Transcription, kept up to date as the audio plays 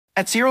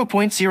At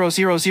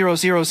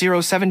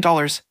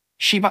 $0.000007,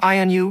 Shiba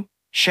Inu,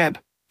 shib,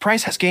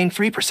 price has gained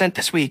 3%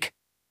 this week.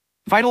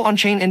 Vital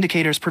on-chain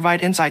indicators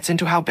provide insights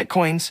into how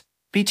Bitcoin's,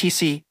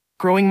 BTC,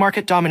 growing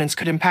market dominance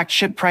could impact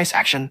SHIB price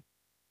action.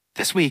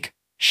 This week,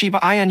 Shiba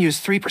Inu's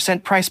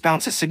 3% price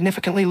bounce is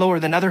significantly lower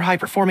than other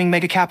high-performing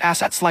megacap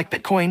assets like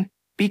Bitcoin,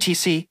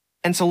 BTC,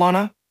 and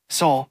Solana,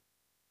 Sol.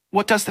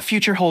 What does the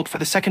future hold for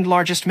the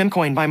second-largest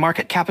memecoin by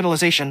market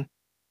capitalization?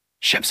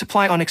 SHIB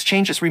supply on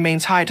exchanges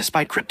remains high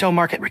despite crypto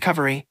market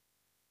recovery.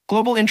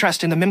 Global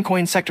interest in the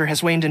memecoin sector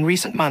has waned in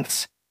recent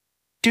months.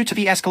 Due to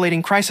the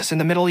escalating crisis in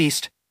the Middle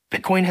East,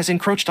 Bitcoin has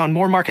encroached on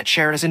more market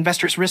share as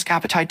investors' risk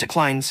appetite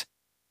declines.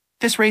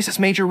 This raises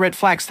major red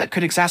flags that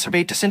could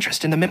exacerbate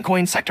disinterest in the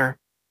memecoin sector.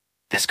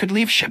 This could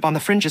leave SHIB on the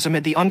fringes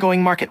amid the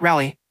ongoing market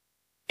rally.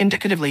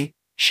 Indicatively,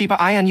 Shiba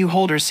Inu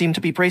holders seem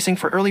to be bracing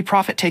for early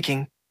profit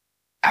taking.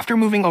 After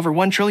moving over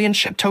 1 trillion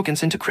SHIB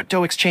tokens into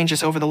crypto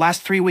exchanges over the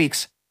last 3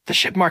 weeks, the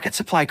SHIB market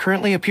supply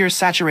currently appears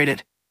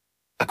saturated.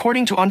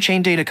 According to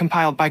on-chain data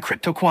compiled by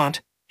CryptoQuant,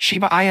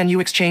 Shiba Inu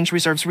exchange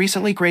reserves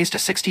recently grazed a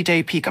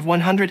 60-day peak of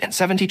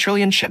 170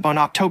 trillion SHIB on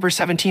October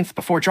 17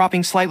 before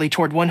dropping slightly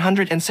toward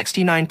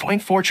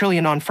 169.4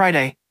 trillion on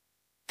Friday.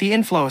 The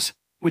inflows,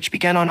 which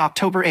began on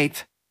October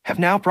 8, have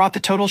now brought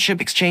the total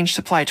SHIB exchange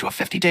supply to a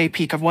 50-day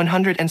peak of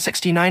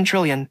 169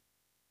 trillion.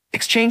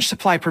 Exchange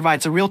supply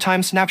provides a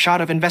real-time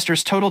snapshot of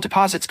investors' total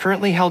deposits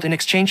currently held in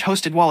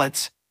exchange-hosted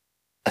wallets.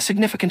 A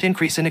significant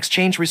increase in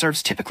exchange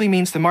reserves typically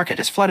means the market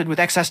is flooded with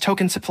excess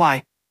token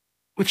supply.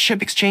 With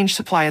SHIB exchange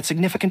supply at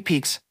significant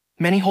peaks,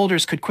 many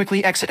holders could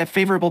quickly exit at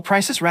favorable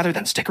prices rather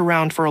than stick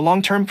around for a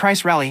long-term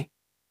price rally.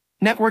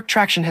 Network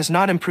traction has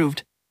not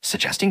improved,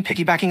 suggesting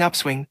piggybacking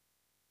upswing.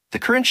 The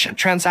current SHIB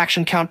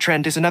transaction count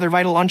trend is another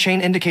vital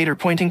on-chain indicator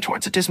pointing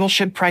towards a dismal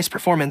SHIB price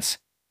performance.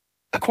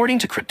 According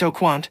to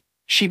CryptoQuant,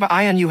 Shiba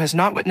Inu has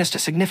not witnessed a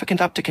significant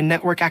uptick in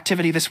network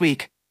activity this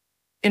week.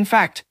 In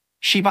fact,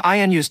 Shiba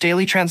Inu's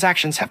daily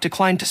transactions have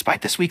declined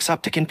despite this week's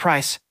uptick in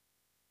price.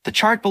 The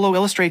chart below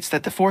illustrates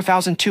that the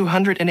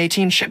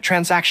 4,218 SHIB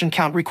transaction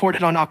count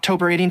recorded on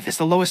October 18 is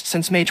the lowest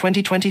since May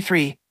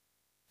 2023.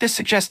 This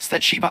suggests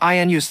that Shiba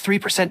Inu's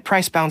 3%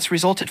 price bounce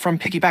resulted from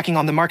piggybacking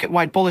on the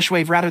market-wide bullish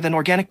wave rather than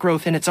organic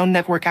growth in its own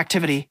network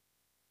activity.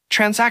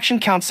 Transaction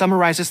count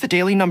summarizes the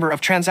daily number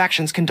of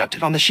transactions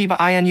conducted on the Shiba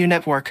Inu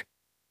network.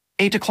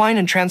 A decline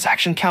in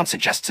transaction count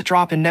suggests a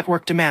drop in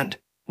network demand,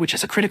 which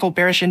is a critical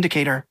bearish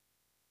indicator.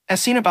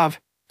 As seen above,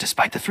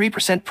 despite the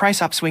 3%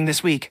 price upswing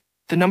this week,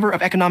 the number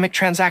of economic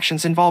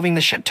transactions involving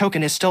the SHIB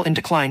token is still in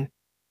decline.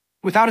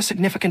 Without a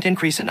significant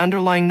increase in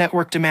underlying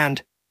network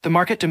demand, the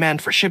market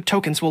demand for SHIB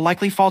tokens will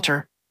likely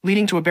falter,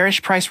 leading to a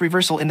bearish price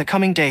reversal in the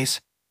coming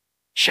days.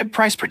 SHIB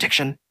price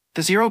prediction: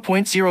 the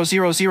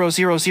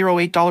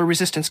 $0.000008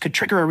 resistance could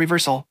trigger a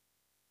reversal.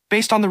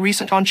 Based on the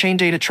recent on-chain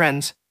data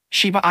trends,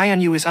 Shiba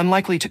Inu is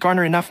unlikely to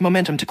garner enough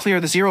momentum to clear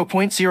the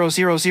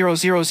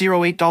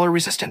 $0.000008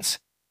 resistance.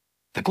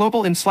 The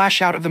global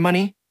in/out of the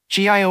money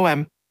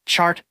 (GIOM)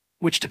 chart,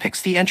 which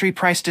depicts the entry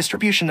price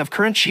distribution of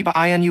current Shiba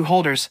Inu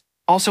holders,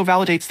 also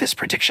validates this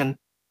prediction.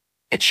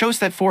 It shows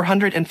that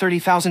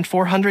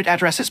 430,400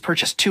 addresses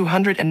purchased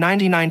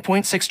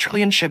 299.6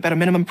 trillion SHIB at a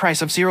minimum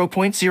price of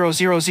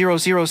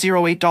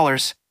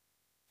 $0.000008.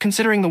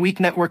 Considering the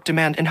weak network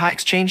demand and high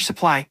exchange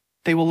supply,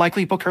 they will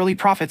likely book early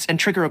profits and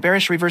trigger a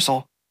bearish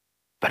reversal.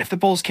 But if the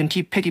bulls can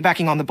keep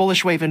piggybacking on the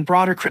bullish wave in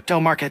broader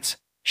crypto markets,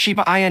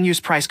 Shiba Inu's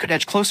price could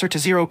edge closer to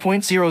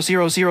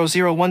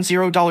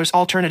 $0.000010.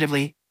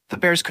 Alternatively, the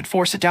bears could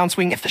force a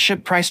downswing if the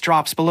SHIB price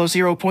drops below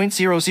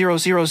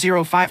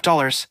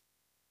 $0.000005.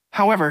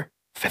 However,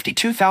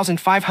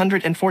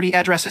 52,540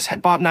 addresses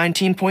had bought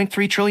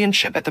 19.3 trillion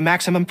SHIB at the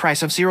maximum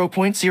price of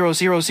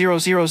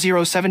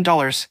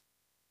 $0.000007.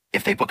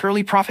 If they book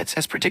early profits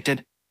as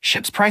predicted,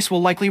 SHIB's price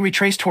will likely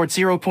retrace towards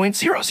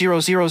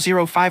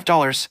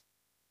 $0.000005.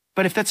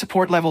 But if that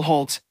support level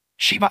holds,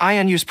 Shiba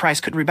Inu's price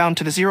could rebound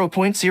to the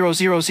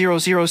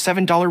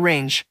 $0.000007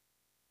 range.